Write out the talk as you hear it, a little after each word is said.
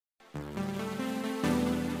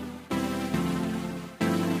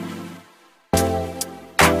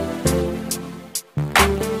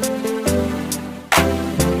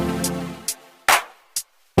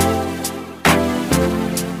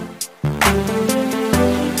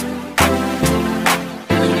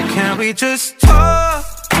we just talk?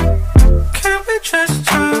 Can we just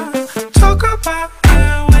talk? Talk about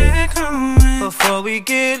where we're going before we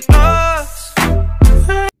get lost.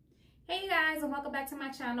 Hey guys, and welcome back to my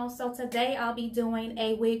channel. So today I'll be doing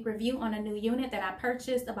a wig review on a new unit that I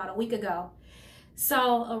purchased about a week ago.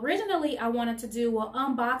 So originally I wanted to do an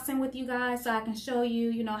unboxing with you guys so I can show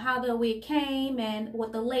you, how the wig came and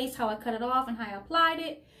with the lace, how I cut it off and how I applied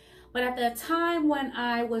it. But at the time when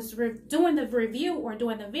I was doing the review or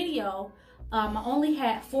doing the video, I only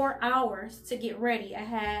had 4 hours to get ready. I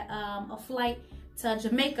had a flight to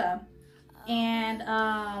Jamaica, and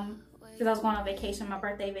because I was going on vacation, my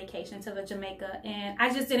birthday vacation to Jamaica, and I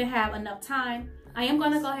just didn't have enough time. I am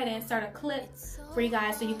going to go ahead and start a clip for you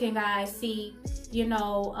guys so you can see,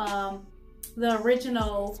 the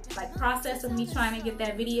original process of me trying to get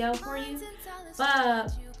that video for you.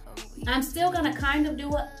 But I'm still going to kind of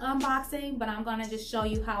do an unboxing, but I'm going to just show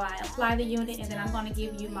you how I apply the unit, and then I'm going to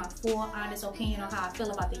give you my full honest opinion on how I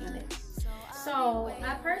feel about the unit. So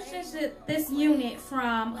I purchased this unit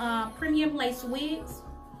from Premium Lace Wigs,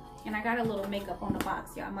 and I got a little makeup on the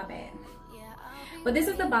box, y'all, my bad. But this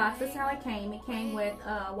is the box. This is how it came. It came with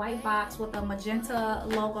a white box with a magenta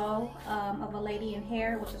logo of a lady in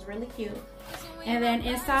hair, which is really cute. And then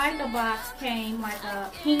inside the box came like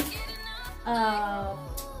a pink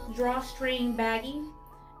drawstring baggie.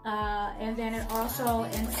 And then it also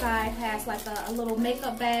inside has like a little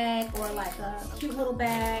makeup bag or like a cute little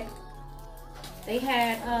bag. They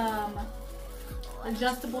had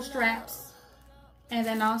adjustable straps. And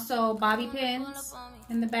then also bobby pins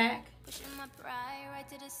in the back.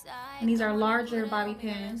 And these are larger bobby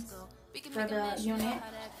pins for the unit.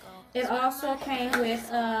 It also came with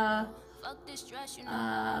a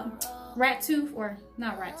rat tooth, or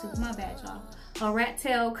not rat tooth, my bad y'all. A rat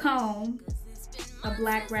tail comb, a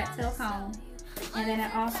black rat tail comb. And then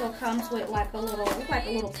it also comes with like a little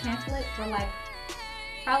pamphlet for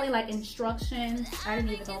probably instructions. I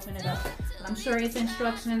didn't even open it up, but I'm sure it's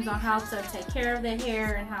instructions on how to take care of the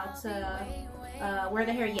hair and how to wear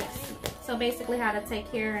the hair. Yes, so basically how to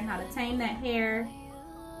take care and how to tame that hair.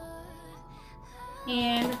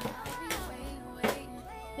 And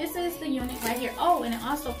this is the unit right here. Oh, and it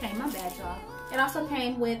also came, my bad y'all, it also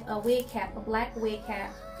came with a wig cap, a black wig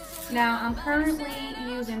cap. Now I'm currently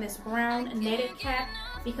using this brown netted cap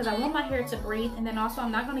because I want my hair to breathe, and then also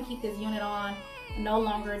I'm not going to keep this unit on no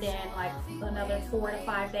longer than another 4 to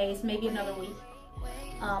 5 days, maybe another week.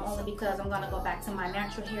 Only because I'm going to go back to my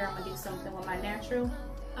natural hair. I'm going to do something with my natural.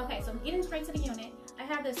 Okay, so getting straight to the unit. I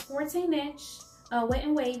have this 14-inch wet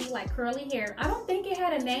and wavy, curly hair. I don't think it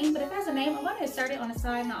had a name, but if it has a name, I'm going to insert it on the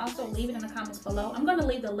side, and I'll also leave it in the comments below. I'm going to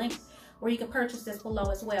leave the link where you can purchase this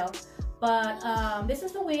below as well. But this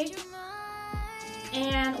is the wig.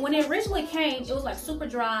 And when it originally came, it was super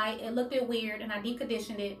dry. It looked weird, and I deep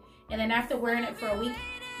conditioned it. And then after wearing it for a week,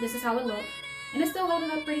 this is how it looked. And it's still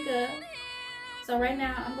holding up pretty good. So right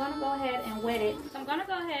now, I'm going to go ahead and wet it. So I'm going to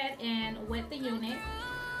go ahead and wet the unit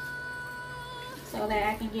so that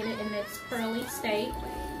I can get it in its curly state.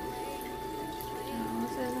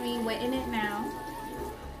 This is me wetting it now.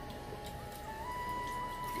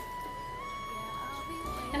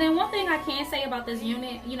 And then one thing I can say about this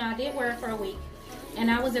unit, I did wear it for a week, and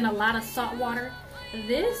I was in a lot of salt water.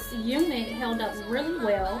 This unit held up really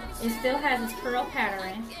well. It still has its curl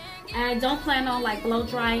pattern. I don't plan on blow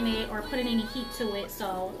drying it or putting any heat to it,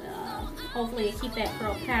 so hopefully it keep that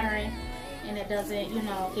curl pattern and it doesn't,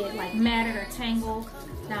 get matted or tangled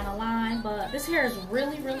down the line. But this hair is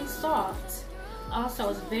really, really soft. Also,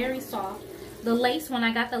 it's very soft. The lace, when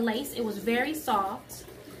I got the lace, it was very soft.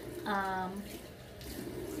 And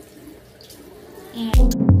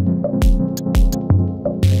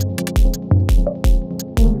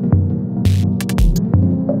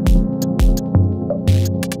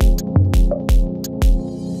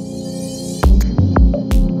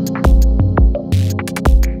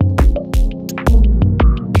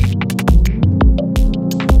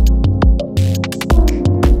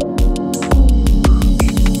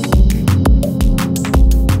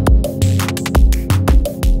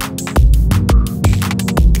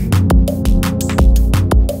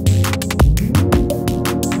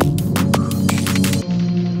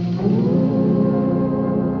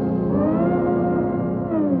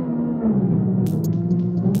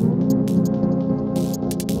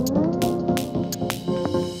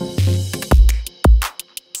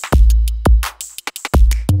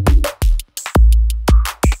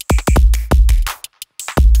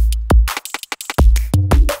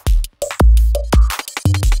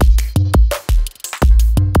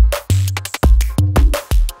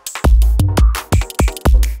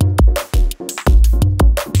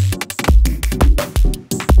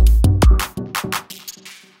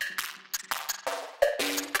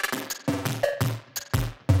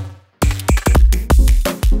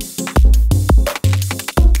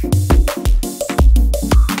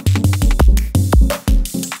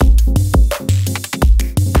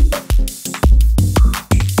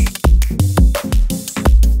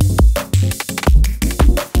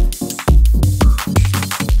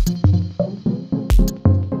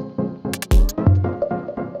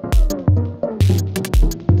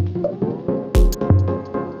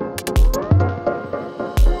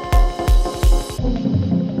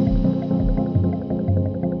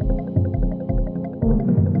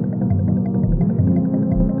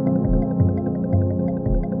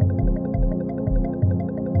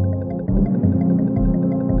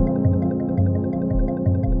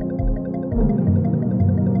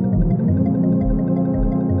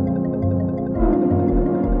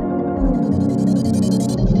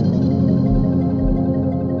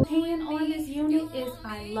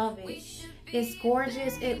love it. It's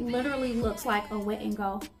gorgeous. It literally looks like a wet and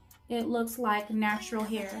go. It looks like natural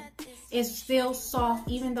hair. It's still soft,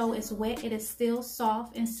 even though it's wet, it is still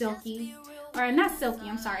soft and silky. Or not silky,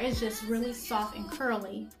 I'm sorry, it's just really soft and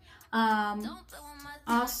curly.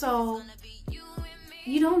 Also,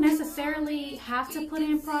 you don't necessarily have to put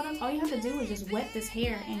in product. All you have to do is just wet this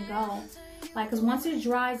hair and go. Like, because once it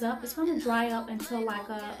dries up, it's going to dry up until like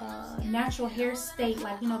a natural hair state,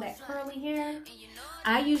 like, you know, that curly hair.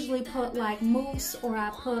 I usually put like mousse, or I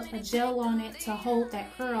put a gel on it to hold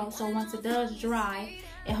that curl. So once it does dry,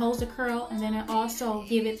 it holds the curl, and then it also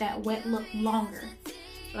give it that wet look longer.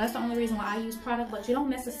 So that's the only reason why I use product, but you don't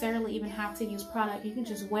necessarily even have to use product. You can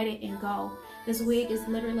just wet it and go. This wig is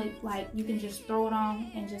literally like, you can just throw it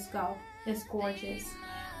on and just go. It's gorgeous.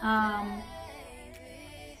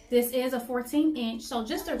 This is a 14-inch. So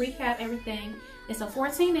just to recap everything, it's a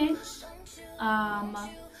 14-inch.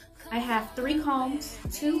 I have 3 combs,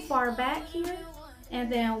 2 far back here, and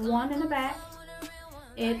then 1 in the back.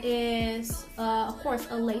 It is, of course,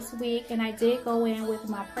 a lace wig, and I did go in with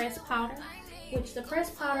my pressed powder, which the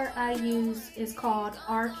pressed powder I use is called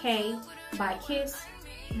RK by Kiss,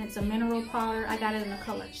 and it's a mineral powder. I got it in the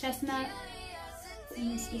color chestnut,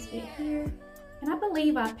 and this is it here. And I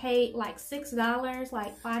believe I paid like $6,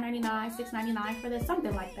 like $5.99, $6.99 for this,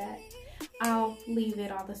 something like that. I'll leave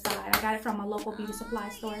it on the side. I got it from a local beauty supply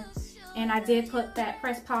store. And I did put that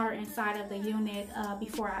pressed powder inside of the unit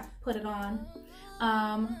before I put it on.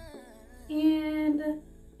 And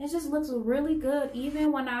it just looks really good.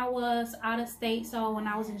 Even when I was out of state, so when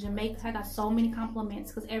I was in Jamaica, I got so many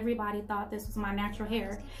compliments because everybody thought this was my natural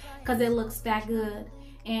hair because it looks that good.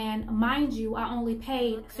 And mind you, I only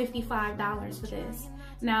paid $55 for this.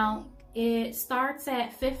 Now, it starts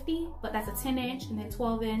at 50, but that's a 10-inch, and then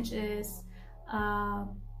 12-inch is,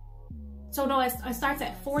 so no, it starts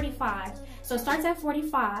at 45. So it starts at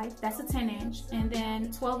 45, that's a 10-inch, and then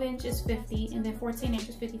 12-inch is 50, and then 14-inch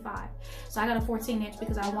is 55. So I got a 14-inch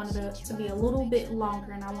because I wanted it to be a little bit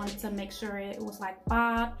longer, and I wanted to make sure it was like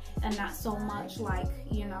bob and not so much like,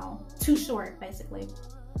 you know, too short, basically.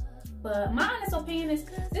 But my honest opinion is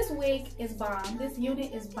this wig is bomb. This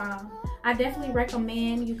unit is bomb. I definitely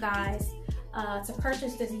recommend you guys to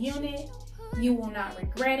purchase this unit. You will not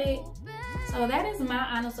regret it. So that is my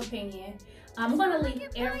honest opinion. I'm going to leave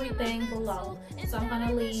everything below. So I'm going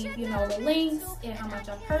to leave, you know, the links and how much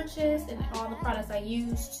I purchased and all the products I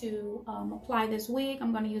used to apply this wig.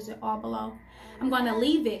 I'm going to use it all below. I'm going to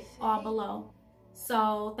leave it all below.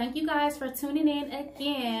 So thank you guys for tuning in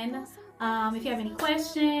again. If you have any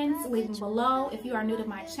questions, leave them below. If you are new to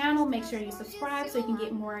my channel, make sure you subscribe so you can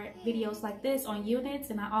get more videos like this on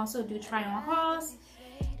units. And I also do try on hauls.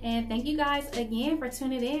 And thank you guys again for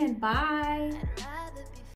tuning in. Bye.